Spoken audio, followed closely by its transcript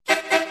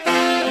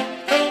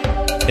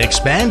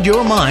Expand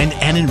your mind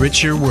and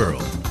enrich your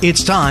world.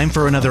 It's time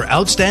for another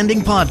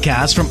outstanding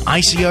podcast from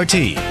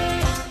ICRT.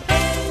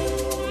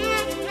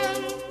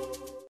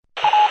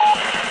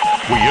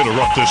 We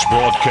interrupt this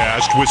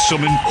broadcast with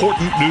some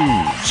important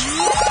news.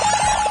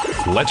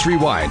 Let's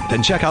rewind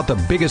and check out the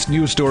biggest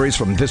news stories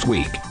from this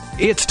week.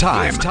 It's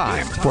time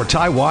for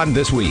Taiwan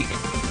This Week.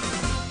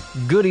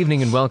 Good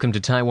evening and welcome to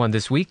Taiwan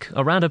This Week,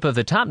 a roundup of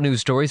the top news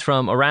stories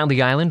from around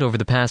the island over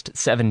the past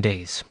 7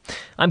 days.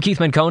 I'm Keith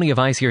Manconi of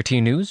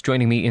ICRT News.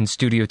 Joining me in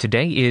studio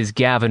today is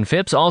Gavin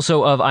Phipps,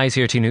 also of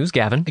ICRT News.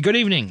 Gavin. Good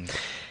evening.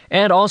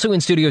 And also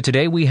in studio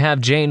today we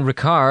have Jane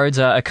Rickards,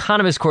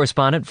 economist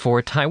correspondent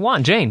for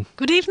Taiwan. Jane.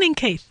 Good evening,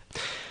 Keith.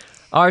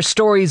 Our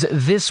stories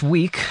this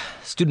week: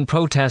 student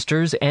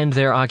protesters end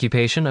their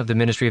occupation of the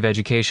Ministry of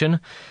Education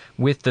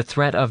with the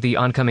threat of the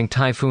oncoming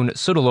typhoon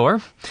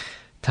Soudelor.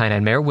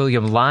 Tainan Mayor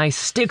William Lai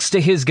sticks to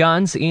his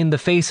guns in the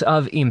face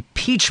of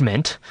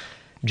impeachment.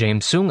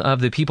 James Soong of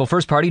the People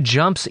First Party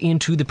jumps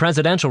into the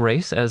presidential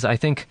race, as I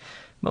think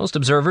most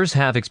observers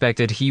have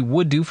expected he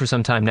would do for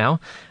some time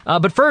now.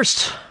 But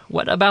first,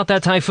 what about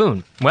that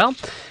typhoon? Well,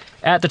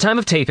 at the time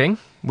of taping,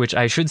 which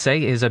I should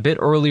say is a bit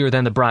earlier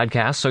than the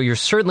broadcast, so you're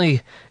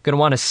certainly going to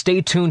want to stay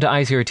tuned to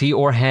ICRT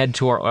or head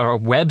to our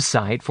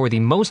website for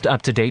the most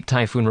up-to-date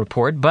typhoon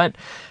report. But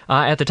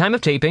at the time of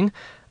taping,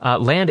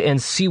 land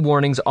and sea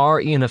warnings are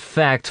in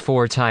effect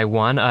for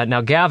Taiwan.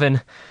 Now,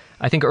 Gavin,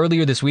 I think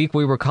earlier this week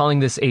we were calling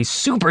this a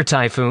super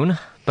typhoon,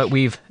 but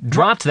we've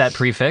dropped that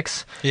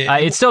prefix. Yeah.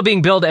 It's still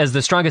being billed as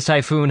the strongest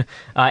typhoon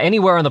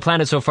anywhere on the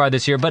planet so far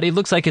this year, but it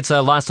looks like it's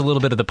lost a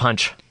little bit of the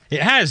punch.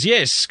 It has,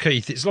 yes,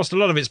 Keith. It's lost a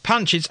lot of its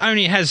punch. It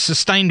has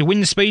sustained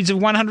wind speeds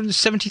of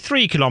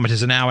 173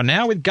 kilometres an hour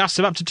now, with gusts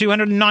of up to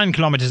 209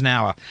 kilometres an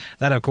hour.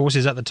 That, of course,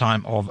 is at the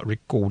time of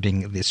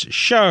recording this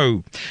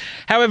show.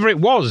 However, it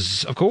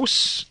was, of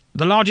course,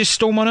 the largest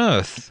storm on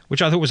Earth,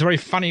 which I thought was a very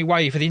funny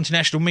way for the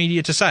international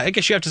media to say. I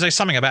guess you have to say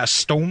something about a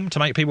storm to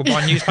make people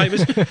buy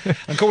newspapers.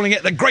 And calling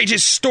it the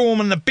greatest storm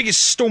and the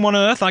biggest storm on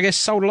Earth, I guess,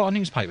 sold a lot of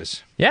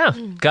newspapers. Yeah,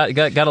 got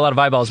a lot of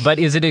eyeballs. But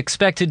is it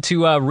expected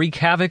to wreak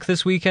havoc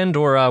this weekend,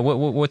 or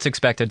what's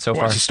expected so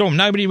far? It's a storm.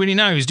 Nobody really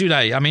knows, do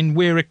they? I mean,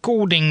 we're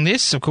recording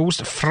this, of course,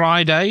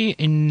 Friday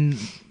in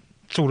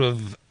sort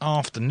of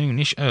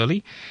afternoonish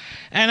early.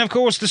 And, of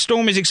course, the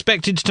storm is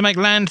expected to make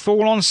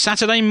landfall on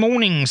Saturday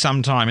morning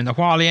sometime in the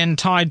Hualien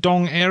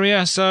Taidong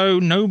area, so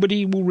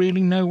nobody will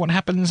really know what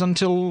happens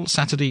until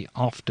Saturday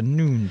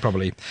afternoon,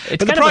 probably.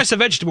 But the price of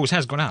vegetables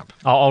has gone up.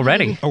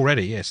 Already?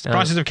 Already, yes. The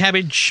prices of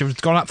cabbage have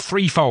gone up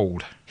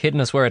threefold. Hitting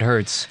us where it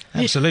hurts.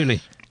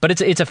 Absolutely. But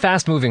it's a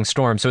fast-moving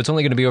storm, so it's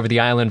only going to be over the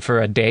island for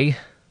a day?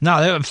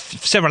 No,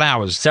 several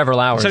hours. Several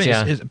hours,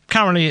 yeah.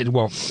 Currently,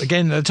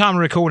 again, at the time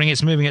of recording,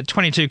 it's moving at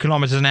 22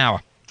 kilometres an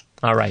hour.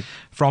 All right.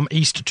 From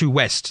east to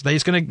west.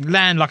 It's going to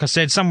land, like I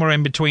said, somewhere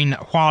in between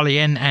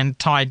Hualien and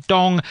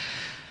Taidong.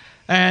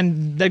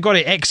 And they've got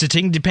it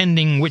exiting,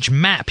 depending which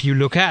map you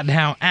look at and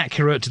how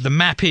accurate the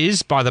map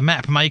is by the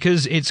map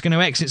makers. It's going to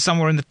exit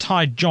somewhere in the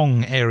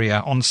Taichung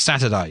area on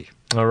Saturday.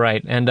 All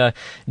right. And,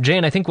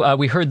 Jane, I think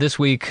we heard this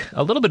week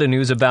a little bit of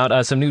news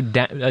about some new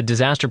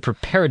disaster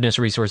preparedness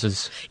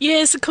resources.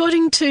 Yes,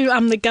 according to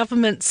the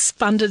government's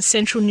funded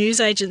Central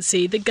News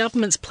Agency, the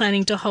government's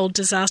planning to hold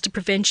disaster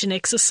prevention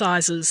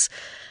exercises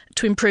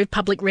to improve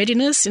public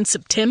readiness in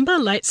September,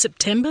 late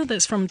September.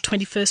 That's from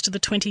 21st to the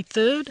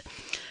 23rd.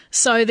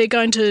 So they're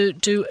going to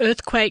do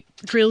earthquake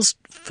drills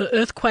for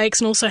earthquakes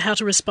and also how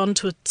to respond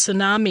to a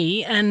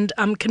tsunami. And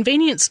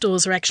convenience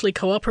stores are actually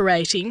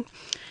cooperating.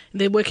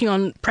 They're working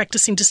on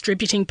practicing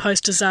distributing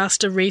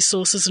post-disaster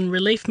resources and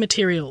relief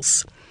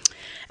materials.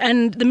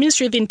 And the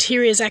Ministry of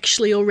Interior has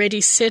actually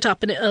already set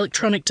up an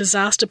electronic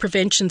disaster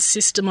prevention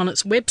system on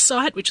its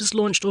website, which was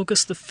launched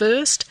August the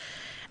 1st,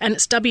 and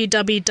it's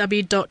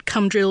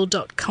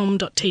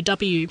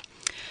www.cumdrill.com.tw.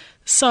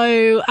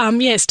 So,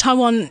 yes,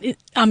 Taiwan,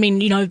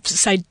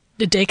 say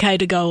a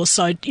decade ago or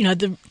so,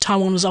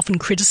 Taiwan was often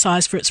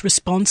criticised for its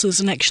responses,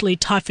 and actually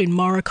Typhoon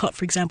Morakot,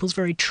 for example, is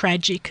very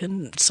tragic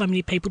and so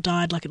many people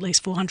died, like at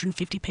least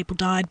 450 people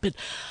died. But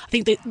I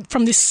think that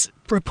from this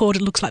report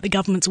it looks like the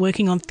government's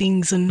working on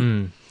things.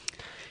 And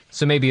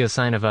So maybe a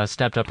sign of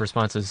stepped-up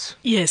responses.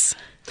 Yes.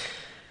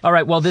 All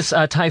right, well, this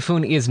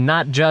typhoon is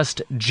not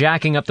just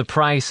jacking up the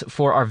price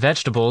for our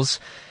vegetables.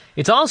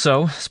 It's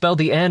also spelled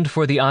the end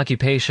for the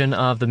occupation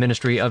of the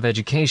Ministry of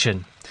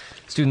Education.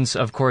 Students,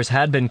 of course,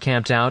 had been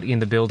camped out in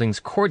the building's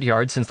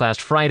courtyard since last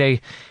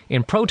Friday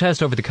in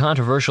protest over the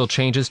controversial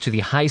changes to the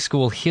high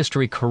school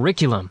history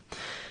curriculum.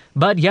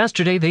 But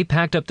yesterday, they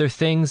packed up their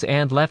things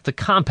and left the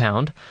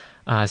compound.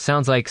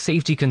 Sounds like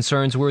safety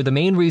concerns were the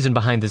main reason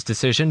behind this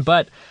decision,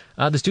 but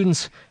the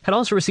students had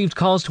also received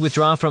calls to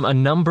withdraw from a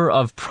number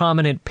of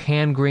prominent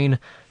pan-green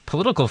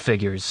political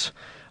figures.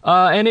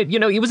 And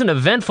it was an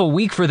eventful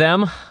week for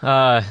them.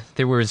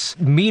 There was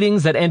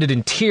meetings that ended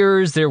in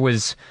tears. There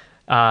was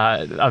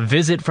a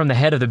visit from the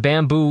head of the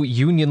Bamboo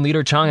Union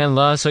leader, Chang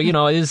En-le. So, it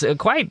is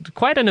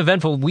quite an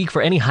eventful week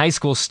for any high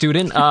school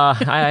student.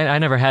 I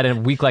never had a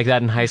week like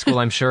that in high school,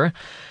 I'm sure.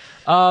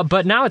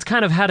 But now it's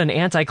kind of had an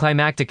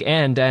anticlimactic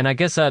end, and I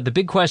guess the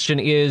big question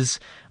is,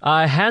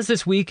 has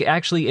this week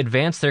actually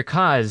advanced their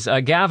cause?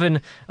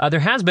 Gavin, there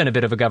has been a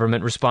bit of a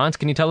government response.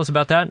 Can you tell us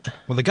about that?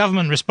 Well, the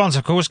government response,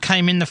 of course,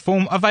 came in the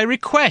form of a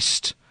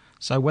request.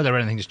 So whether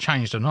anything's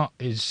changed or not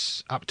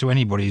is up to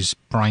anybody's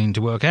brain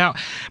to work out.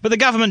 But the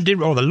government did,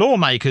 or the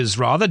lawmakers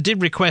rather,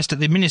 did request that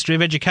the Ministry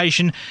of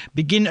Education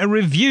begin a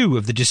review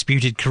of the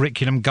disputed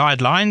curriculum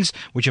guidelines,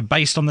 which are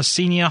based on the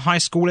Senior High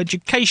School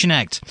Education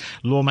Act.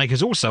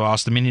 Lawmakers also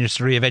asked the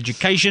Ministry of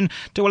Education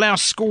to allow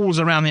schools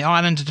around the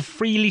island to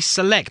freely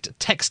select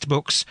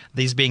textbooks,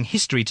 these being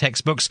history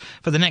textbooks,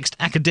 for the next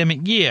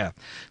academic year.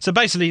 So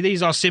basically,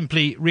 these are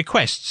simply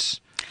requests.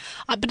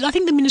 But I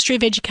think the Ministry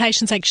of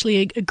Education's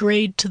actually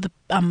agreed to the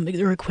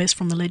request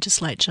from the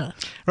legislature.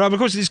 Right,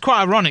 because it's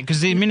quite ironic,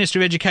 because the Ministry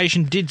of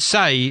Education did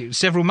say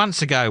several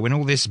months ago, when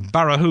all this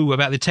borough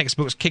about the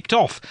textbooks kicked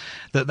off,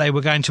 that they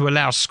were going to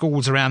allow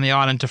schools around the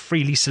island to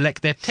freely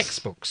select their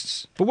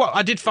textbooks. But what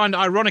I did find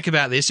ironic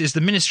about this is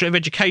the Ministry of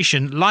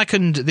Education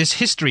likened this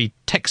history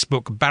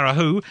textbook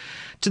borough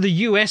to the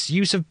US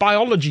use of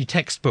biology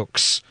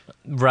textbooks.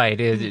 Right.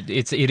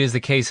 It is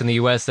the case in the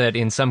U.S. that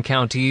in some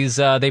counties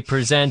they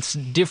present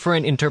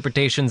different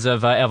interpretations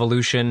of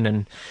evolution,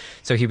 and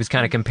so he was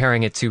kind of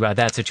comparing it to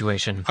that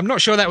situation. I'm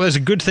not sure that was a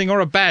good thing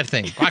or a bad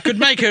thing. I could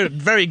make a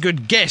very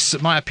good guess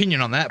at my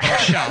opinion on that, but I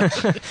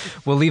shan't.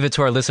 We'll leave it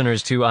to our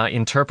listeners to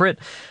interpret.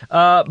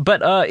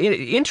 But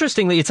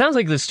interestingly, it sounds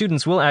like the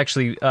students will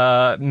actually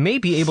may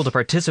be able to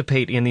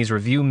participate in these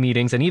review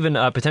meetings and even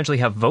potentially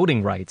have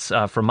voting rights,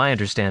 from my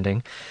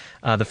understanding.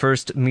 The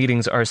first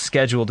meetings are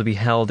scheduled to be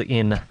held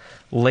in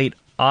late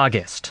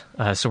August.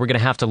 So we're going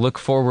to have to look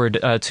forward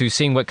to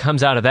seeing what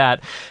comes out of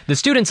that. The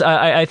students,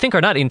 I think,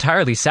 are not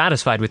entirely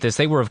satisfied with this.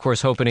 They were, of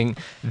course, hoping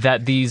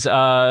that these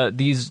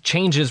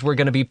changes were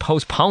going to be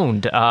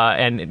postponed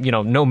and,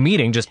 no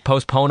meeting, just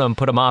postpone them,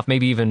 put them off,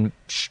 maybe even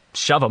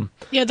shove them.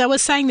 Yeah, they were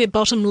saying their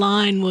bottom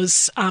line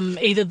was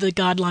either the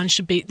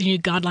new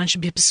guidelines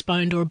should be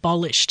postponed or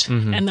abolished.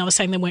 Mm-hmm. And they were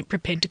saying they weren't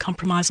prepared to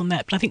compromise on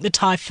that. But I think the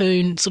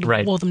typhoon sort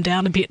of wore them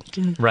down a bit.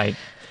 Right.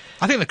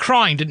 I think the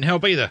crying didn't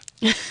help either.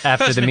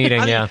 After the meeting,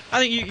 I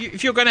think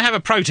if you're going to have a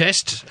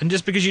protest, and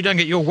just because you don't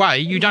get your way,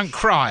 you don't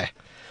cry.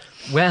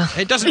 Well,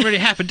 it doesn't really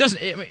happen, doesn't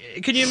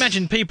it? Can you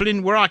imagine people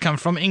in where I come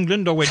from,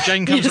 England, or where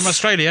Jane comes from,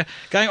 Australia,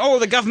 going, "Oh,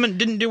 the government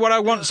didn't do what I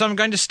want, so I'm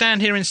going to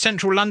stand here in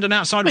central London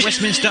outside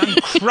Westminster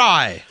and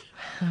cry."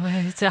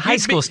 It's high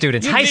school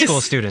students.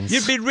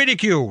 You'd be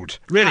ridiculed,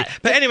 really.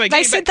 But anyway,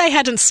 they said they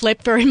hadn't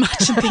slept very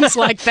much and things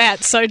like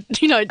that. So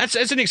that's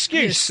an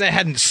excuse. Yes. They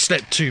hadn't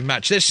slept too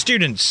much. They're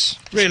students,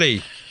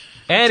 really.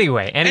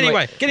 Anyway,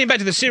 getting back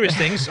to the serious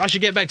things, I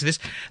should get back to this.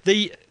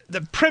 The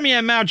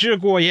Premier Mao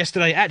Zedong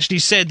yesterday actually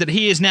said that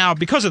he is now,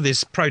 because of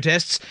this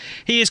protests,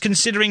 he is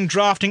considering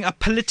drafting a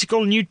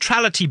political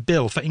neutrality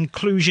bill for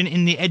inclusion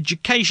in the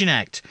Education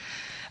Act.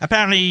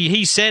 Apparently,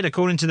 he said,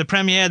 according to the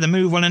Premier, the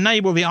move will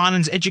enable the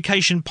island's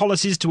education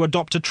policies to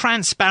adopt a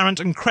transparent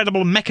and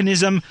credible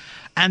mechanism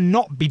and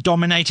not be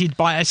dominated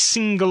by a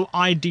single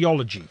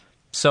ideology.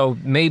 So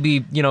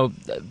maybe,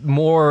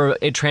 more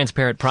a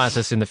transparent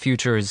process in the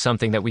future is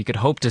something that we could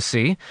hope to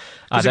see.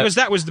 Because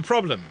that was the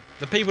problem.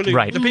 The people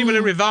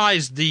who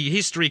revised the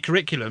history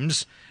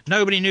curriculums,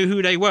 nobody knew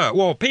who they were.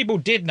 Well, people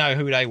did know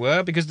who they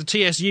were because the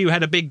TSU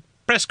had a big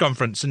press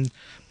conference and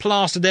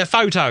plastered their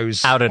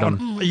photos. Outed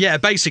them. Yeah,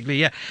 basically,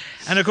 yeah.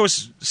 And, of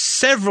course,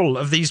 several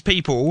of these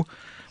people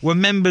were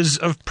members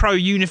of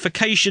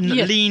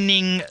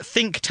pro-unification-leaning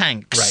think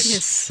tanks. Right.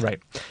 Yes.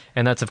 Right.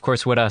 And that's, of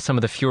course, what some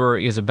of the furor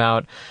is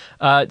about.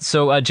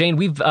 So, Jane,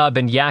 we've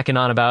been yakking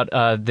on about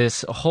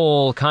this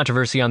whole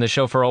controversy on the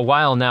show for a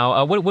while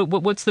now.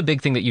 What's the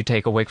big thing that you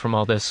take away from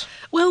all this?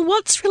 Well,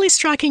 what's really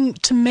striking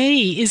to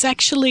me is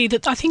actually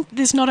that I think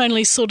there's not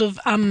only sort of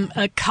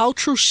a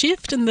cultural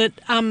shift and that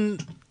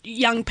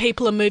young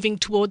people are moving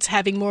towards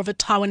having more of a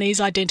Taiwanese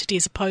identity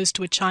as opposed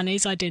to a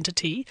Chinese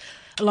identity,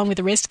 along with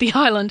the rest of the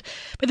island.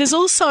 But there's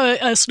also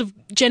a sort of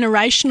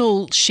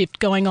generational shift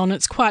going on.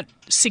 It's quite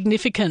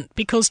significant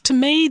because to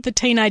me the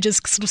teenagers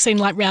sort of seem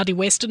like rowdy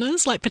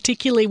Westerners, like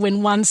particularly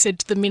when one said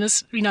to the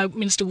minister,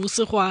 Minister Wu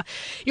Sihua,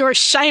 "You're a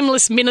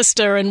shameless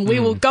minister and we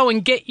will go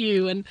and get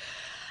you." And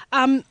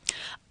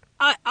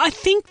I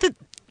think that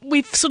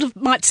we sort of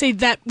might see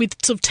that with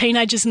sort of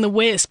teenagers in the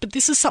West, but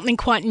this is something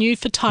quite new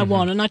for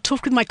Taiwan. And I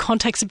talked with my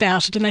contacts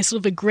about it and they sort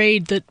of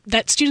agreed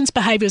that students'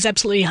 behaviour was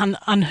absolutely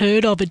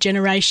unheard of a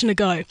generation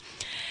ago.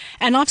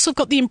 And I've sort of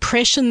got the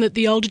impression that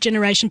the older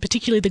generation,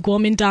 particularly the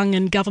Kuomintang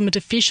and government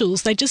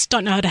officials, they just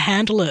don't know how to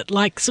handle it.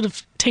 Like sort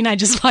of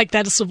teenagers like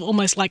that are sort of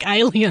almost like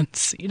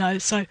aliens,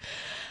 So,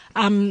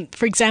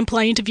 for example,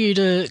 I interviewed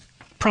a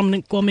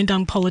prominent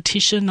Kuomintang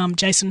politician,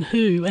 Jason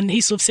Hu, and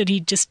he sort of said he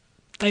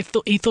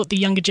thought the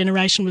younger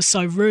generation was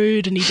so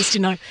rude and he just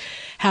didn't know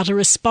how to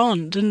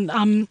respond.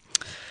 And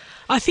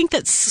I think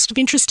that's sort of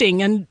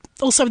interesting. And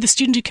also the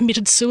student who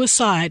committed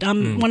suicide,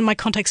 one of my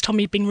contacts told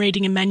me he'd been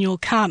reading Immanuel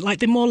Kant. Like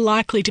they're more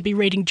likely to be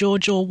reading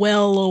George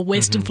Orwell or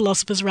Western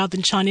philosophers rather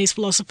than Chinese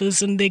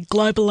philosophers, and they're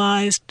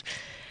globalised.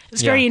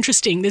 It's very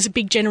interesting. There's a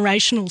big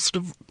generational sort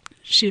of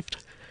shift.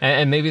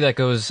 And maybe that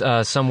goes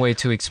some way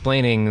to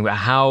explaining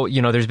how,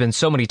 there's been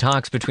so many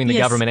talks between the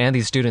government and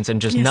these students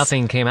and just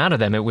nothing came out of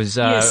them. It was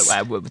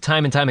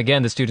time and time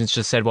again, the students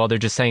just said, well, they're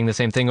just saying the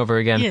same thing over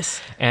again.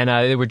 Yes. And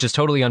they were just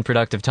totally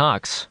unproductive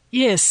talks.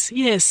 Yes.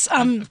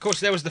 Of course,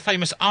 there was the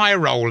famous eye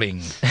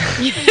rolling.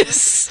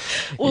 Yes.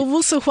 Well,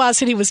 Wu Sihua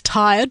said he was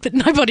tired, but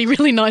nobody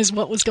really knows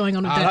what was going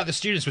on with that. Like the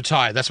students were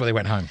tired. That's why they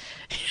went home.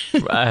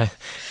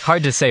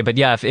 Hard to say, but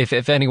yeah,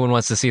 if anyone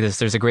wants to see this,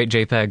 there's a great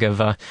JPEG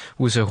of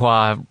Wu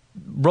Sihua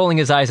rolling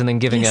his eyes and then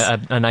giving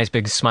a nice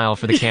big smile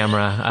for the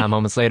camera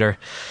moments later.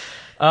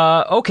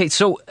 Okay,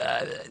 so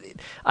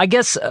I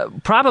guess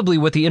probably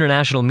what the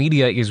international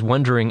media is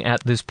wondering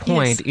at this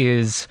point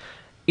is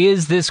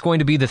this going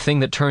to be the thing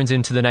that turns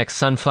into the next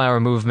sunflower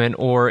movement,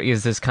 or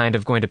is this kind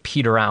of going to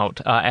peter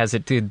out as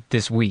it did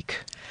this week?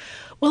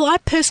 Well, I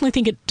personally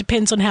think it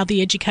depends on how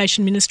the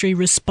Education Ministry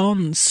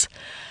responds.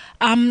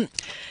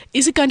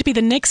 Is it going to be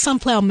the next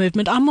sunflower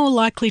movement? I'm more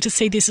likely to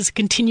see this as a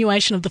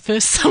continuation of the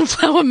first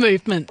sunflower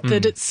movement,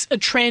 that it's a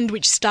trend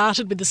which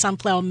started with the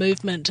sunflower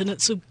movement and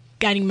it's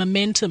gaining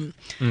momentum.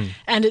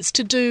 And it's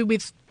to do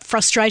with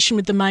frustration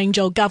with the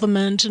Maying-Jeol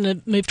government and a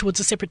move towards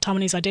a separate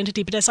Taiwanese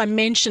identity. But as I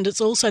mentioned,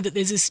 it's also that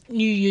there's this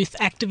new youth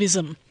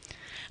activism,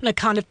 and it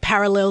kind of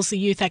parallels the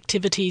youth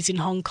activities in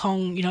Hong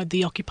Kong,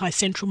 the Occupy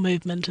Central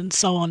movement and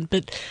so on.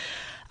 But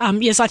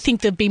yes, I think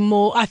there'll be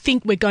more. I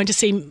think we're going to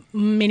see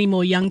many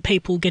more young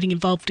people getting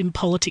involved in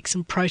politics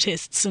and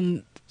protests,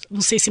 and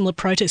we'll see similar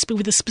protests,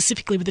 but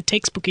specifically with the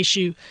textbook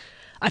issue.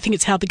 I think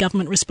it's how the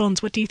government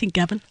responds. What do you think,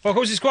 Gavin? Well, of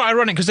course, it's quite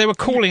ironic because they were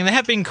calling, there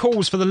have been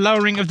calls for the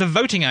lowering of the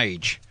voting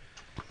age.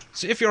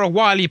 So if you're a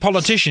wily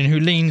politician who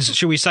leans,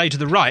 shall we say, to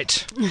the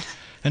right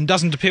and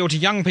doesn't appeal to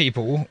young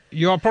people,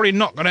 you're probably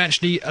not going to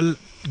actually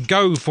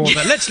go for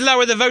that. Let's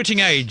lower the voting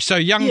age so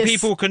young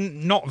people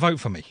can not vote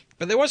for me.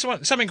 But there was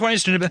something quite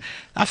interesting about.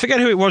 I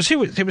forget who it was. It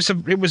was a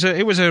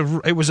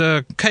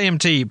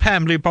KMT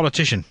Pan Blue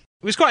politician.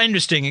 It was quite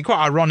interesting and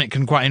quite ironic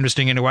and quite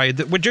interesting in a way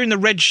that during the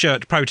red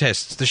shirt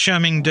protests, the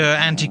Sherming De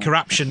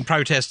anti-corruption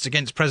protests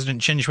against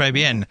President Chen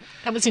Shui-bian.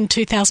 That was in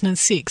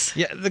 2006.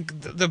 Yeah,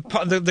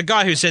 the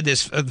guy who said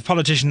this, the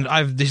politician,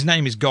 his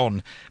name is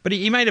gone, but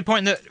he made a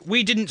point that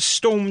we didn't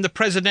storm the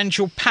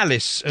presidential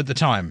palace at the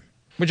time,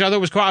 which I thought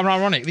was quite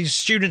ironic. These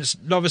students,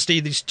 obviously,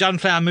 these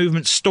Sunflower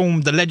movement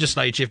stormed the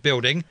legislative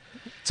building.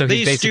 So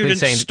these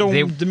students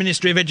stormed the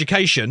Ministry of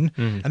Education,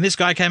 and this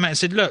guy came out and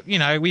said, look,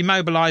 we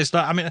mobilised,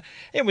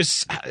 it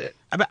was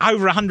about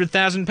over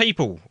 100,000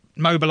 people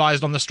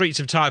mobilised on the streets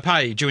of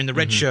Taipei during the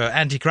Red Shirt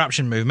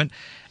anti-corruption movement,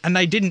 and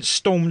they didn't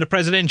storm the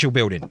presidential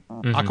building.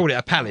 I called it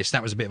a palace.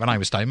 That was a bit of an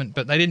overstatement,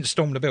 but they didn't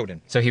storm the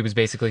building. So he was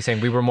basically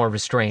saying we were more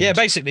restrained. Yeah,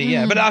 basically,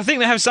 yeah. But I think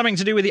they have something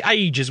to do with the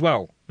age as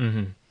well.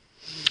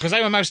 Because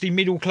they were mostly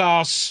middle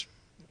class,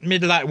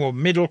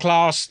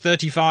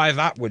 35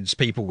 upwards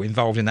people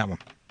involved in that one.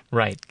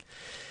 Right.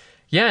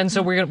 Yeah, and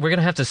so we're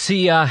gonna have to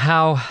see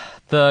how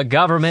the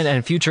government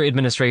and future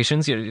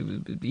administrations,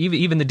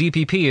 even the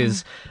DPP,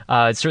 is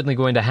certainly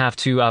going to have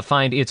to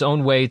find its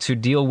own way to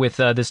deal with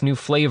this new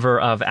flavor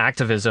of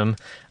activism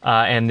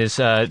and this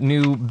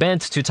new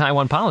bent to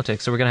Taiwan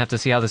politics. So we're going to have to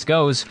see how this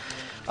goes.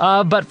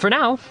 But for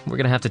now, we're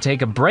going to have to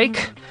take a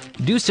break.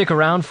 Do stick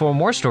around for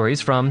more stories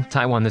from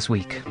Taiwan this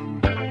week.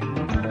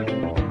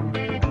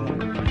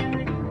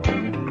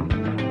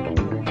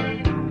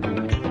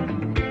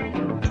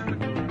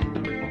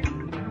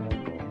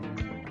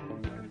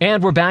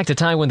 And we're back to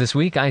Taiwan This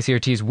Week,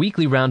 ICRT's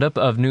weekly roundup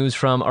of news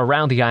from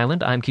around the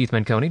island. I'm Keith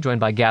Menconi, joined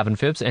by Gavin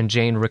Phipps and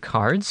Jane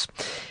Rickards.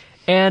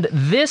 And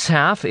this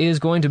half is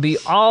going to be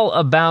all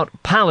about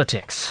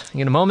politics.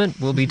 In a moment,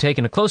 we'll be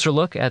taking a closer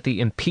look at the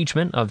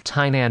impeachment of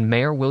Tainan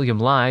Mayor William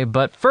Lai.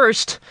 But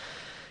first,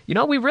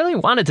 we really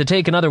wanted to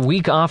take another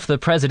week off the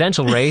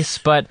presidential race,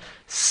 but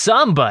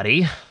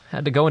somebody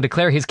had to go and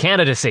declare his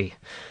candidacy.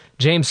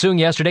 James Soong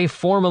yesterday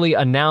formally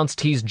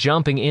announced he's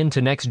jumping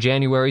into next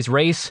January's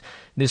race.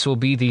 This will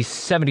be the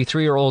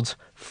 73-year-old's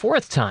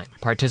fourth time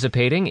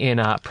participating in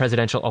a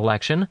presidential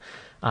election.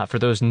 For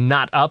those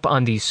not up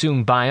on the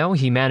Soong bio,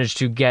 he managed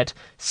to get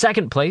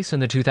second place in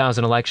the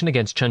 2000 election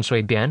against Chen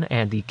Shui-bian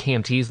and the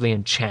KMT's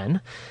Lian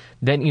Chen.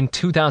 Then in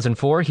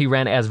 2004, he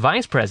ran as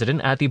vice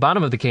president at the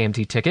bottom of the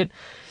KMT ticket.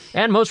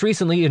 And most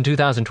recently, in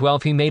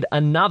 2012, he made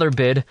another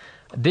bid,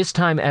 this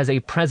time as a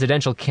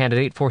presidential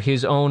candidate for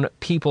his own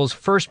People's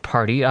First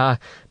Party.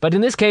 But in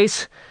this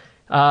case,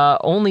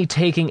 only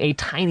taking a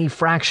tiny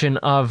fraction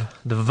of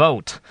the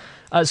vote.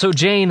 So,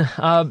 Jane,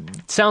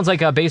 sounds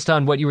like based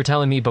on what you were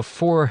telling me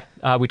before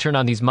we turned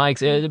on these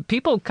mics,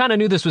 people kind of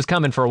knew this was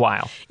coming for a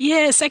while.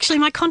 Yes, actually,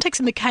 my contacts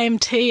in the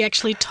KMT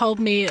actually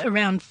told me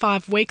around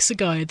 5 weeks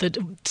ago that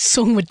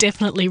Soong would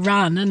definitely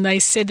run, and they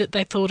said that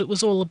they thought it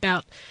was all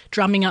about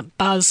drumming up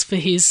buzz for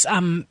his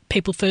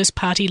People First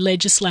Party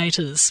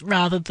legislators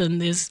rather than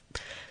there's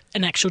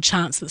an actual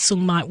chance that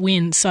Soong might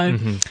win. So,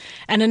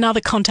 and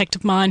another contact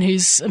of mine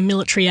who's a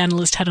military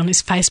analyst had on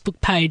his Facebook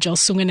page,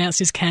 Soong announced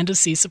his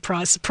candidacy,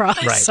 surprise,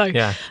 surprise. Right. So,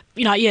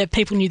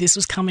 people knew this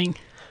was coming.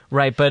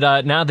 Right,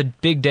 but now the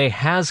big day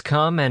has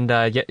come,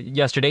 and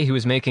yesterday he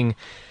was making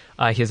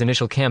his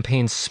initial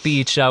campaign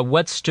speech.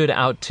 What stood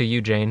out to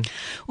you, Jane?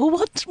 Well,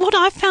 what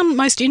I found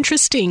most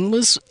interesting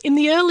was in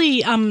the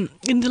late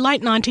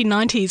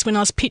 1990s, when I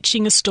was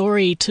pitching a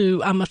story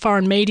to a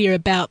foreign media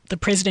about the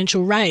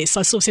presidential race,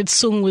 I sort of said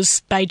Soong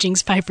was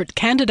Beijing's favourite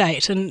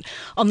candidate, and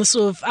on the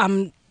sort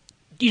of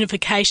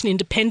unification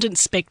independence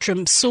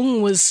spectrum,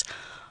 Soong was,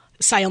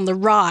 say, on the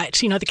right.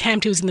 The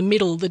KMT was in the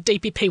middle, the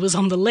DPP was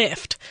on the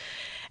left.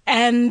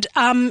 And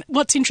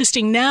what's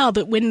interesting now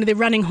that when they're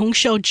running Hung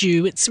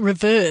Shou-ju, it's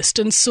reversed,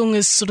 and Soong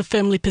has sort of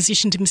firmly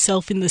positioned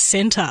himself in the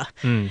centre.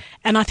 And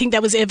I think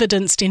that was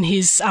evidenced in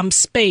his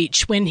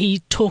speech when he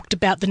talked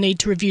about the need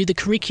to review the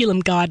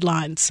curriculum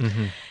guidelines.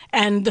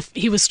 And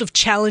he was sort of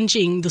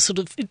challenging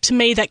to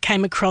me that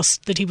came across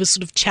that he was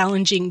sort of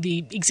challenging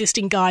the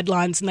existing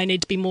guidelines, and they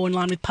need to be more in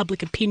line with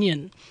public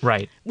opinion.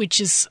 Right.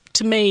 Which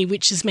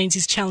means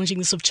he's challenging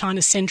the sort of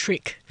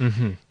China-centric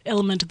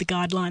element of the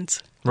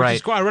guidelines. Right.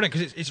 It's quite ironic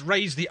because it's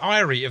raised the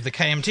ire of the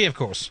KMT, of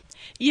course.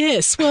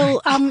 Yes,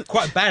 well...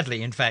 quite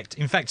badly, in fact.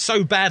 In fact,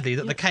 so badly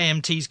that the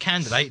KMT's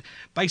candidate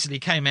basically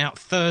came out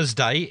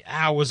Thursday,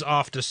 hours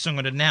after Soong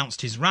had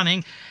announced his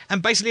running,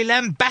 and basically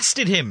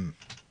lambasted him.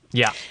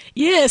 Yeah.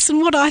 Yes,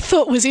 and what I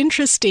thought was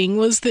interesting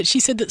was that she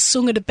said that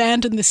Soong had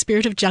abandoned the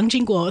spirit of Jiang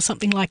Jingguo or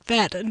something like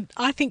that, and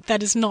I think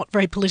that is not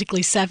very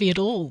politically savvy at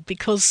all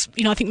because,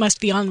 I think most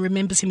of the island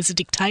remembers him as a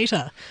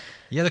dictator.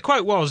 Yeah, the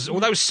quote was,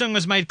 although Soong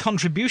has made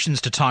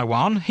contributions to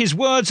Taiwan, his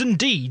words and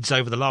deeds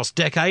over the last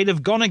decade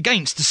have gone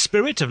against the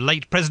spirit of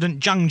late President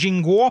Jiang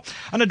Jingguo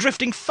and are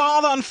drifting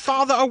farther and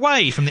farther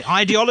away from the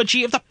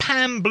ideology of the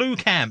Pan-Blue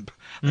camp.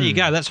 There you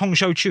go, that's Hung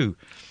Shou-ju.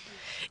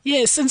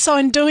 Yes, and so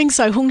in doing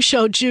so, Hung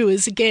Shou-ju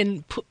is,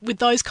 again, with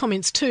those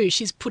comments too,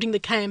 she's putting the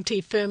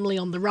KMT firmly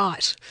on the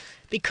right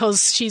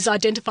because she's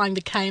identifying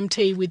the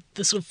KMT with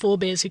the sort of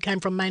forebears who came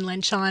from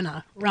mainland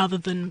China rather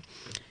than,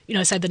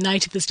 say, the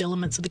nativist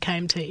elements of the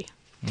KMT.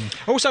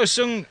 Also,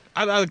 Soong,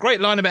 a great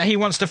line about he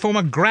wants to form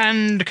a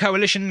grand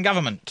coalition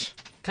government.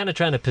 Kind of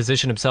trying to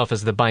position himself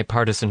as the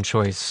bipartisan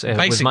choice,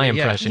 was my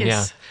impression,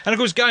 yeah. And of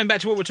course, going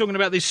back to what we're talking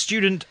about, the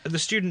student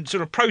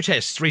sort of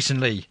protests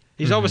recently,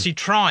 he's obviously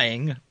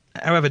trying,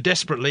 however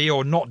desperately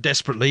or not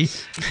desperately,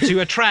 to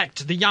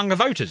attract the younger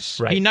voters.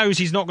 Right. He knows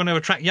he's not going to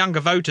attract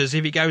younger voters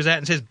if he goes out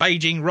and says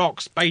Beijing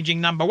rocks, Beijing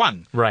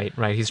 #1.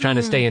 Right. He's trying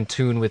to stay in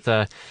tune with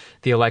the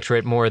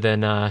electorate more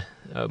than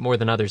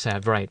others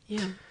have, right.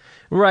 Yeah.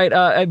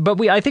 Right, but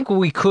I think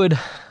we could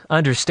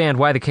understand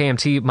why the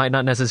KMT might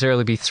not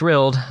necessarily be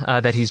thrilled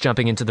that he's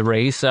jumping into the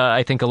race.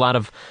 I think a lot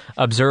of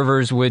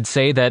observers would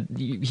say that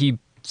he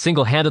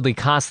single-handedly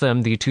cost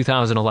them the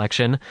 2000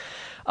 election.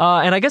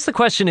 And I guess the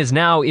question is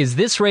now, is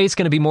this race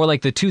going to be more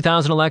like the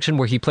 2000 election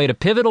where he played a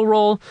pivotal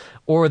role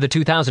or the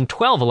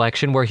 2012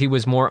 election where he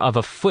was more of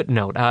a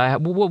footnote?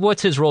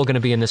 What's his role going to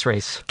be in this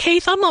race?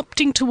 Keith, I'm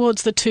opting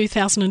towards the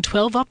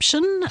 2012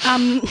 option.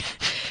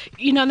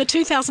 In the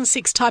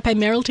 2006 Taipei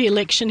mayoralty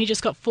election, he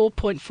just got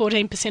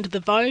 4.14% of the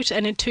vote,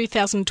 and in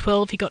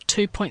 2012 he got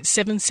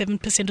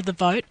 2.77% of the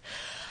vote.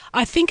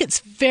 I think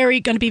it's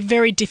going to be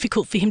very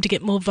difficult for him to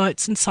get more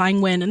votes than Tsai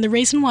Ing-wen. And the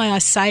reason why I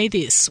say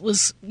this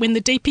was when the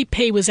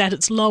DPP was at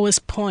its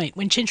lowest point,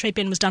 when Chen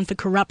Shui-bian was done for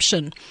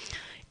corruption,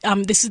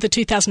 this is the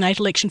 2008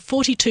 election,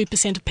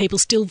 42% of people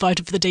still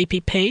voted for the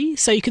DPP.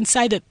 So you can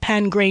say that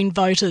pan-green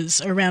voters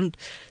are around,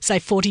 say,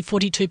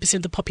 42%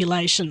 of the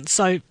population.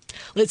 So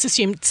let's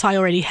assume Tsai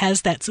already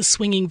has that, so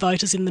swinging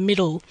voters in the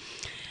middle.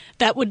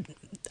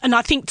 And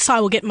I think Tsai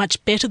will get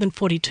much better than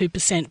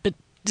 42%, but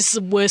this is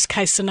a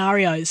worst-case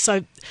scenario.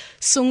 So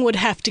Soong would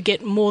have to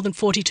get more than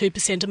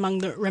 42% among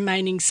the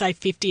remaining, say,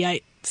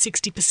 58,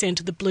 60%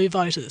 of the blue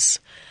voters.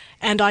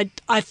 And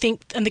I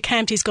think, and the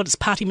KMT's got its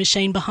party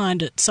machine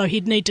behind it, so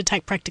he'd need to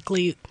take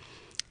practically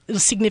a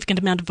significant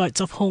amount of votes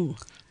off Hung.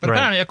 But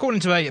apparently, according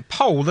to a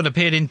poll that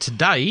appeared in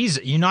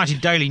today's United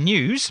Daily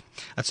News,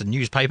 that's a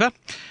newspaper,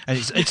 and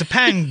it's a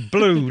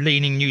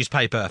pan-blue-leaning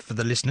newspaper for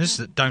the listeners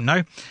that don't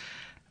know,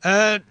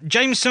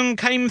 James Soong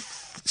came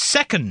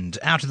second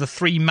out of the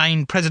three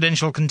main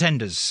presidential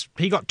contenders.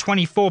 He got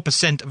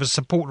 24% of a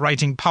support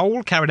rating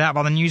poll carried out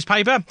by the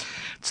newspaper.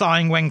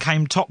 Tsai Ing-wen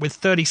came top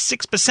with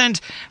 36%,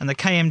 and the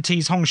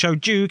KMT's Hung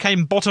Shou-ju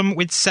came bottom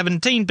with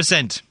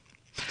 17%.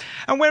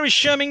 And where is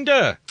Sher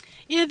Ming-de?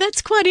 Yeah,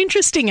 that's quite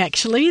interesting,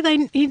 actually.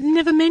 He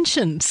never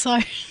mentioned, so...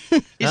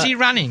 Is he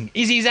running?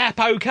 Is his app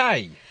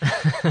okay?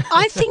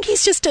 I think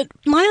he's just...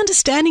 my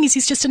understanding is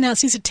he's just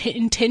announced his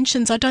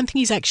intentions. I don't think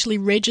he's actually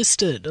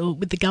registered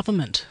with the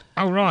government.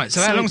 Oh, right.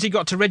 So how long has he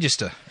got to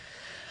register?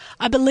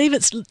 I believe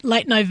it's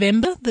late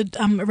November,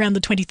 around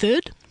the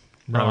 23rd.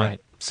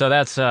 Right. So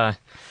that's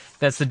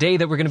the day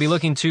that we're going to be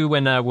looking to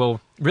when we'll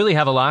really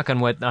have a lock on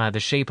what the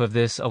shape of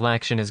this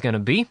election is going to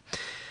be.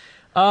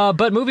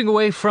 But moving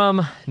away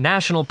from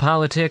national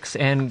politics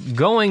and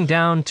going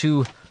down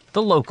to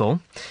the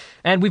local,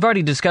 and we've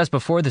already discussed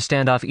before the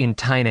standoff in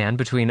Tainan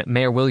between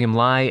Mayor William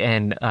Lai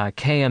and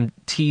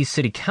KMT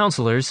city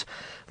councillors.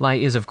 Lai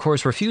is, of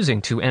course,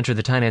 refusing to enter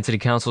the Tainan City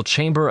Council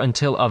chamber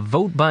until a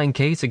vote-buying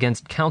case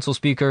against Council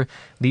Speaker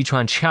Li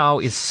Chuan-Chao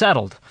is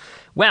settled.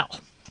 Well,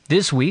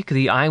 This week,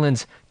 the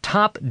island's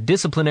top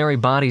disciplinary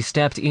body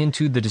stepped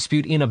into the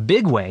dispute in a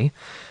big way.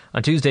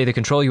 On Tuesday, the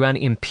Control Yuan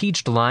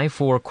impeached Lai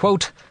for,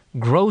 quote,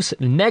 gross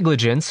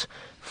negligence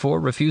for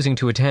refusing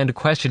to attend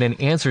question and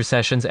answer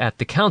sessions at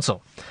the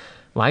council.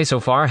 Lai so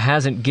far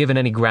hasn't given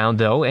any ground,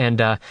 though,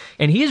 and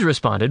he's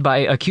responded by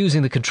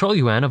accusing the Control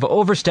Yuan of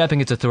overstepping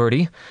its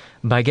authority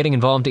by getting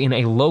involved in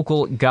a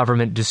local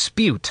government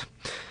dispute.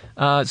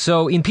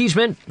 So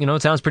impeachment,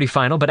 it sounds pretty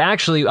final, but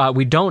actually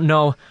we don't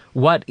know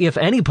what, if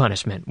any,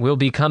 punishment will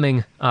be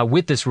coming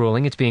with this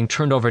ruling. It's being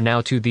turned over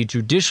now to the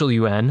Judicial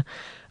Yuan.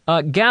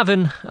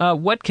 Gavin,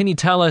 what can you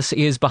tell us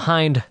is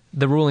behind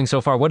the ruling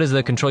so far? What has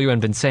the Control Yuan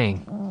been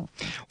saying?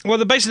 Well,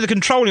 the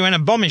Control Yuan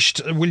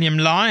abolished William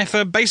Lai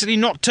for basically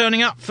not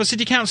turning up for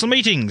city council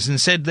meetings and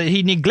said that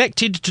he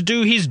neglected to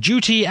do his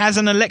duty as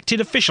an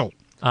elected official.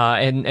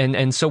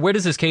 And so where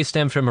does this case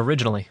stem from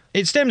originally?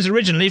 It stems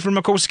originally from,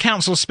 of course,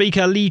 Council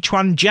Speaker Lee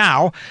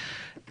Chuan-jiao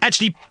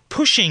actually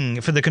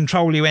pushing for the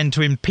Control Yuan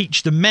to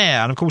impeach the mayor.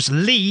 And, of course,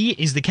 Lee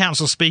is the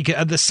council speaker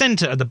at the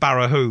centre of the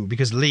borough,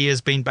 because Lee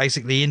has been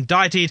basically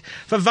indicted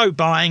for vote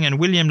buying, and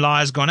William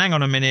Lai has gone, hang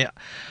on a minute,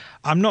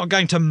 I'm not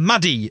going to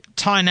muddy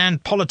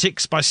Tainan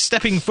politics by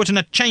stepping foot in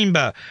a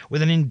chamber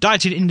with an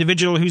indicted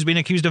individual who's been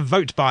accused of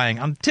vote buying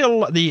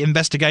until the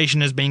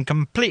investigation has been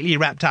completely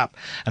wrapped up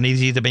and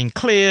he's either been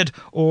cleared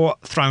or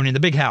thrown in the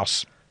big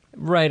house.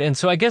 Right, and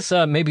so I guess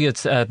maybe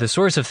it's the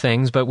source of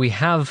things, but we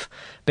have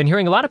been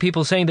hearing a lot of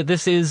people saying that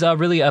this is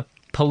really a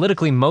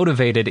politically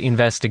motivated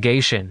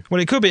investigation.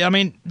 Well, it could be. I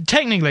mean,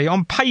 technically,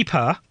 on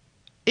paper,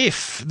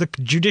 if the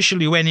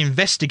Judicial Yuan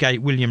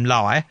investigate William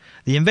Lai,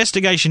 the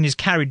investigation is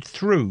carried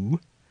through,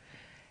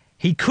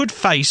 he could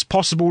face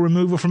possible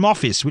removal from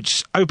office,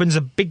 which opens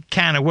a big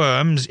can of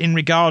worms in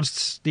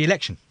regards to the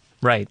election.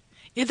 Right.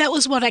 Yeah, that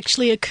was what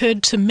actually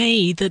occurred to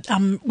me, that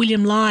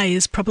William Lai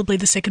is probably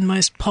the second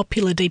most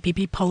popular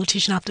DPP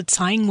politician after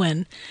Tsai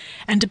Ing-wen.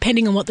 And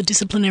depending on what the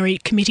disciplinary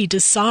committee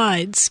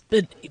decides,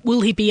 but will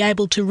he be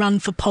able to run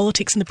for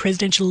politics in the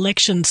presidential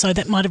election? So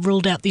that might have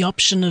ruled out the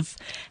option of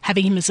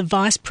having him as a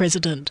vice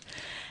president.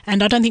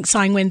 And I think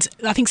Tsai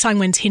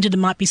Ing-wen's hinted it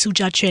might be Su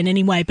Jia-chen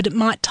anyway, but it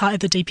might tie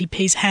the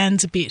DPP's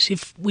hands a bit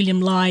if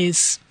William Lai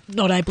is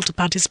not able to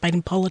participate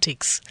in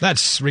politics.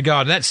 That's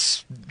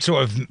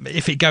sort of,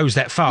 if it goes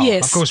that far.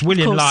 Yes, of course,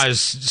 William Lai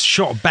has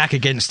shot back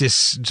against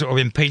this sort of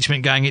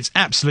impeachment, going, it's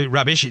absolute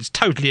rubbish, it's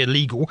totally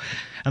illegal,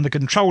 and the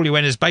Control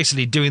Yuan is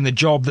basically doing the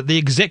job that the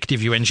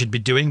Executive Yuan should be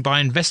doing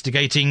by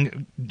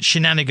investigating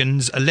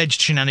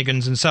alleged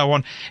shenanigans and so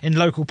on in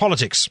local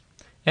politics.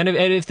 And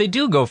if they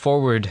do go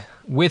forward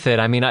with it,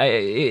 I mean,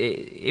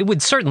 it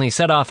would certainly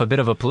set off a bit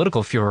of a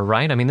political furor,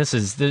 right? I mean,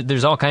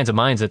 there's all kinds of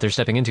minds that they're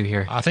stepping into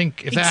here. I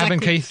think if that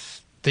happened,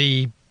 Keith,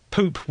 the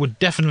poop would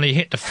definitely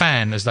hit the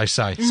fan, as they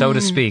say. So to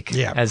speak,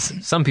 as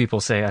some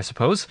people say, I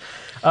suppose.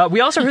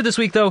 We also heard this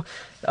week, though,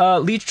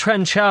 Lee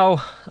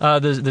Chuan-jiao,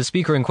 the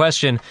speaker in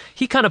question,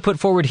 he kind of put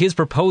forward his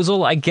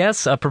proposal, I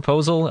guess. A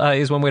proposal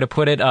is one way to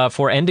put it,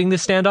 for ending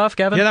this standoff,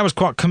 Gavin? Yeah, that was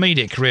quite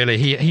comedic, really.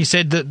 He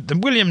said that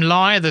William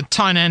Lai, the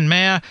Tainan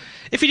mayor,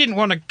 if he didn't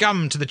want to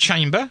come to the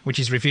chamber, which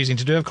he's refusing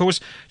to do, of course,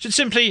 should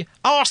simply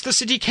ask the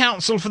city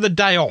council for the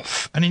day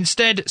off and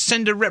instead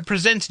send a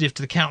representative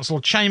to the council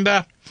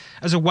chamber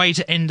as a way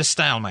to end a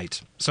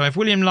stalemate. So if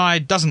William Lai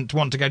doesn't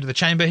want to go to the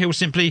chamber, he'll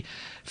simply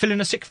fill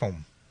in a sick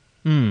form.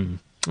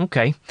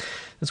 Okay.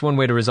 That's one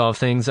way to resolve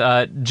things.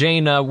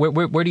 Jane,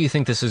 where do you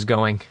think this is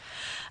going?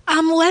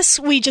 As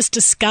we just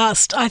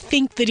discussed, I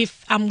think that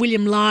if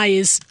William Lai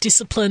is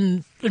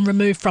disciplined and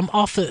removed from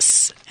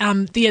office,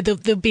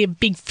 there'll be a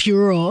big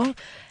furor.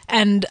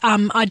 And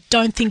I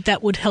don't think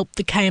that would help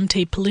the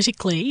KMT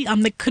politically.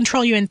 The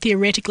Control Yuan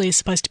theoretically is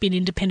supposed to be an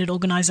independent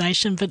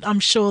organisation, but I'm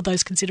sure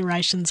those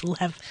considerations will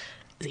have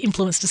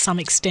influence to some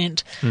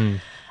extent.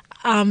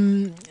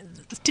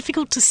 It's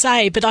difficult to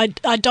say, but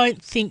I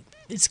don't think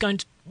it's going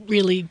to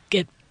really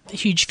get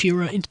huge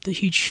furor into the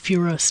huge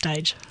furor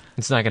stage.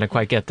 It's not going to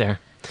quite get there.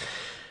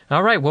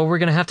 All right, well, we're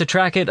going to have to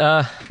track it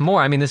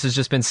more. I mean, this has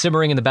just been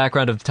simmering in the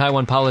background of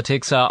Taiwan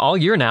politics all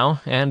year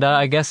now, and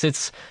I guess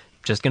it's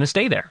just going to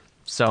stay there.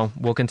 So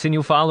we'll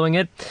continue following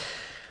it.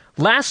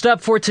 Last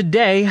up for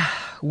today,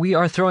 we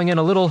are throwing in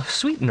a little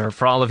sweetener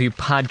for all of you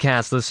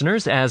podcast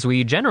listeners, as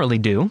we generally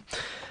do.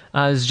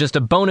 It's just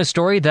a bonus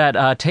story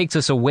that takes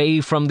us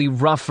away from the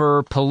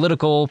rougher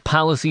political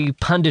policy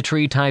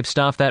punditry type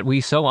stuff that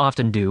we so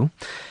often do.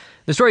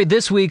 The story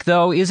this week,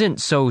 though,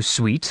 isn't so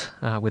sweet.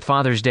 With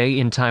Father's Day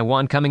in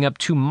Taiwan coming up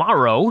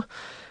tomorrow,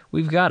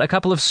 we've got a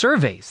couple of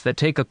surveys that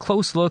take a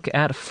close look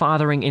at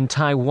fathering in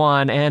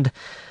Taiwan. And,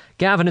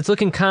 Gavin, it's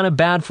looking kind of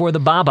bad for the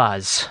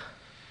babas.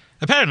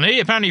 Apparently,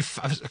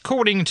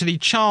 according to the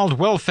Child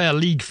Welfare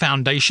League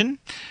Foundation,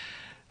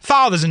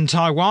 fathers in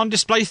Taiwan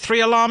display 3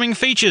 alarming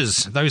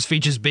features. Those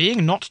features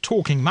being not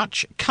talking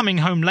much, coming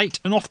home late,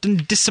 and often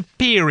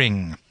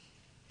disappearing.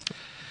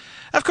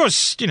 Of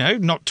course,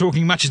 not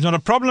talking much is not a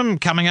problem.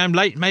 Coming home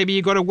late, maybe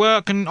you got to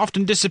work, and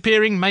often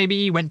disappearing, maybe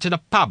you went to the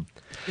pub.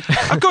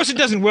 Of course, it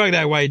doesn't work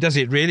that way, does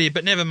it, really?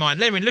 But never mind.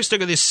 Let's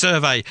look at this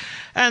survey.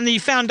 And the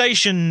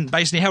foundation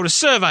basically held a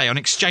survey on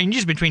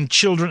exchanges between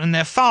children and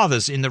their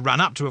fathers in the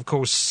run-up to, of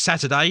course,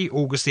 Saturday,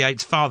 August the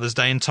 8th, Father's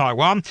Day in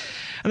Taiwan.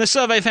 And the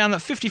survey found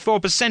that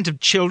 54% of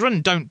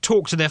children don't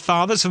talk to their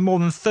fathers for more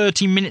than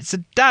 30 minutes a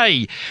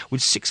day,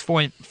 with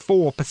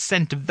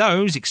 6.4% of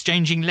those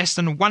exchanging less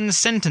than one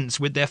sentence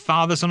with their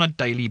fathers on a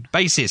daily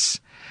basis.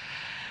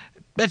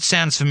 That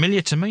sounds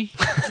familiar to me.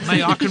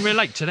 Maybe I can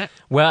relate to that.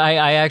 Well,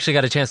 I actually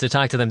got a chance to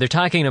talk to them. They're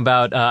talking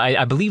about,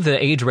 I believe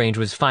the age range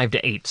was 5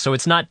 to 8. So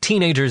it's not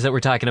teenagers that we're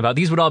talking about.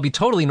 These would all be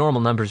totally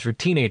normal numbers for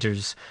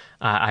teenagers,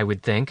 I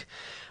would think.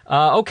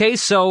 Okay,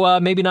 so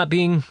maybe not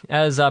being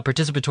as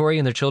participatory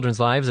in their children's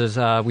lives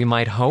as we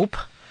might hope.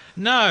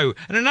 No.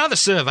 And another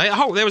survey,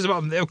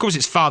 of course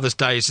it's Father's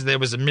Day, so there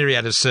was a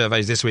myriad of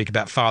surveys this week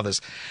about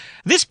fathers.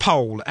 This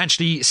poll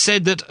actually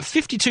said that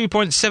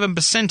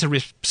 52.7% of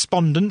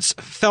respondents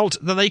felt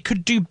that they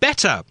could do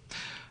better.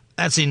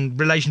 That's in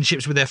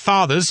relationships with their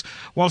fathers,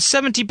 while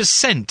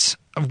 70%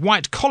 of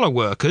white-collar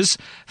workers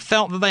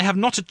felt that they have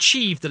not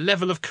achieved the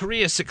level of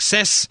career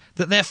success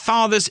that their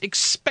fathers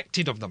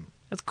expected of them.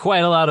 That's quite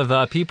a lot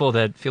of people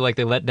that feel like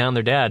they let down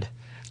their dad.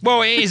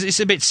 Well, it is.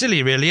 It's a bit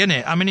silly, really, isn't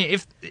it? I mean,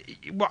 if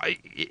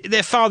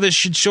their fathers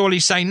should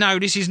surely say, no,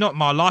 this is not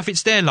my life,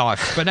 it's their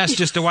life. But that's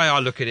just the way I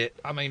look at it.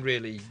 I mean,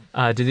 really.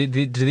 Do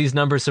these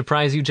numbers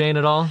surprise you, Jane,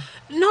 at all?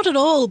 Not at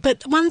all,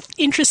 but one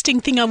interesting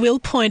thing I will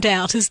point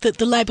out is that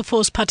the labour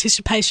force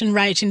participation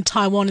rate in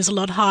Taiwan is a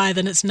lot higher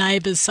than its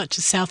neighbours such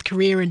as South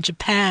Korea and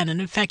Japan,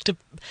 and in fact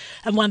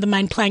one of the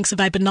main planks of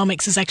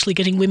Abenomics is actually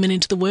getting women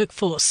into the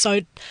workforce.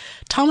 So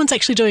Taiwan's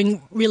actually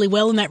doing really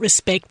well in that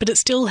respect, but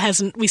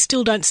we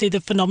still don't see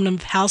the phenomenon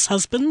of house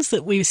husbands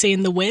that we see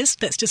in the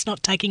West. That's just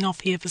not taking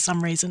off here for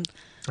some reason.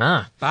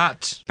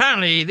 But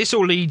apparently this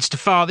all leads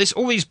to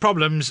all these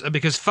problems are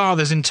because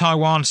fathers in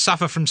Taiwan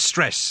suffer from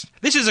stress.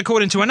 This is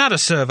according to another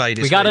survey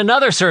this week. We got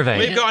another survey.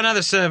 We've got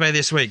another survey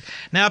this week.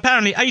 Now,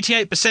 apparently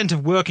 88%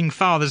 of working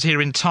fathers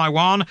here in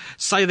Taiwan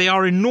say they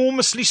are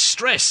enormously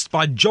stressed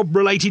by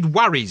job-related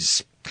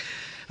worries.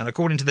 And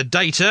according to the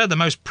data, the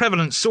most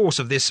prevalent source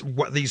of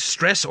these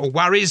stress or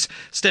worries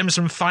stems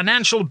from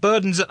financial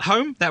burdens at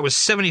home. That was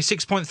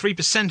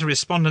 76.3% of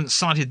respondents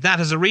cited that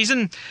as a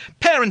reason.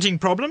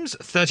 Parenting problems,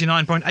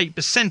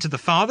 39.8% of the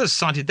fathers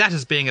cited that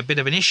as being a bit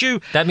of an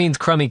issue. That means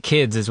crummy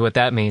kids is what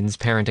that means,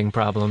 parenting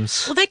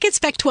problems. Well, that gets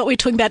back to what we were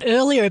talking about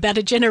earlier about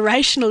a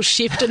generational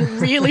shift and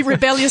really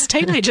rebellious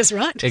teenagers,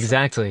 right?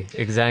 Exactly.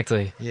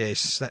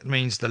 Yes, that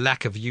means the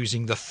lack of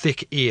using the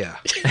thick ear.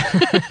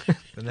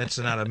 But that's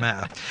another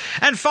matter.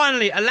 And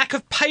finally, a lack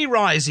of pay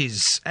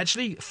rises.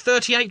 Actually,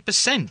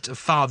 38% of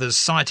fathers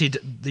cited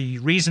the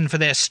reason for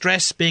their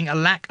stress being a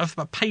lack of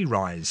a pay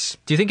rise.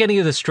 Do you think any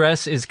of the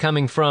stress is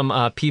coming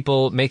from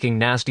people making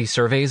nasty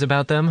surveys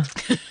about them?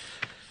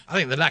 I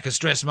think the lack of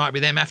stress might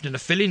be them having to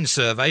fill in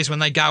surveys when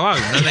they go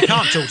home. And they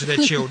can't talk to their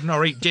children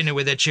or eat dinner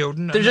with their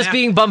children. They're just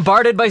being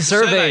bombarded by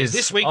surveys.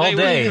 This week all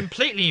day. Were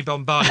completely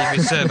bombarded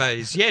with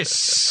surveys.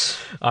 Yes.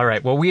 All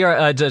right. Well, we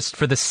are just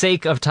for the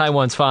sake of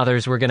Taiwan's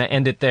fathers, we're going to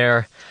end it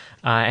there.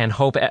 And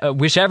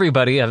wish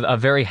everybody a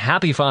very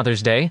happy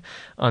Father's Day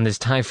on this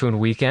typhoon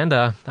weekend.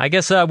 I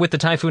guess with the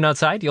typhoon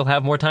outside, you'll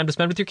have more time to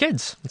spend with your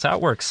kids. That's how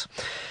it works.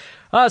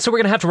 So we're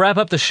going to have to wrap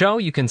up the show.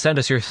 You can send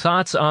us your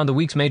thoughts on the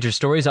week's major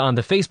stories on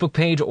the Facebook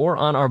page or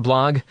on our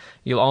blog.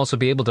 You'll also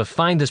be able to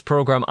find this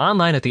program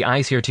online at the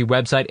ICRT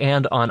website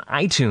and on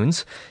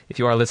iTunes. If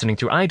you are listening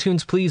through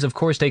iTunes, please, of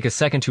course, take a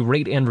second to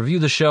rate and review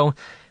the show.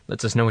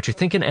 Lets us know what you're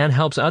thinking and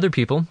helps other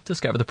people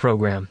discover the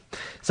program.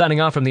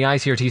 Signing off from the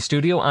ICRT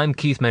studio, I'm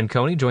Keith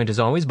Menconi, joined as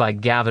always by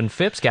Gavin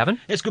Phipps.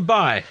 Gavin? Yes,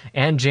 goodbye.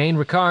 And Jane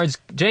Rickards.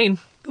 Jane?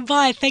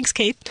 Goodbye. Thanks,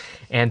 Keith.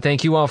 And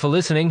thank you all for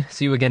listening.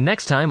 See you again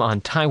next time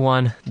on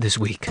Taiwan This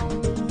Week.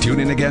 Tune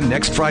in again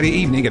next Friday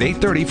evening at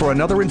 8:30 for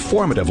another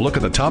informative look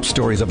at the top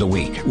stories of the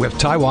week with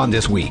Taiwan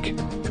This Week.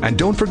 And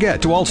don't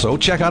forget to also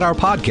check out our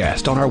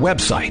podcast on our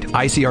website,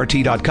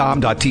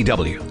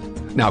 icrt.com.tw.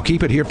 Now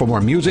keep it here for more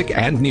music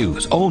and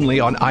news only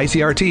on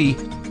ICRT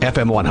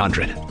FM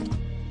 100.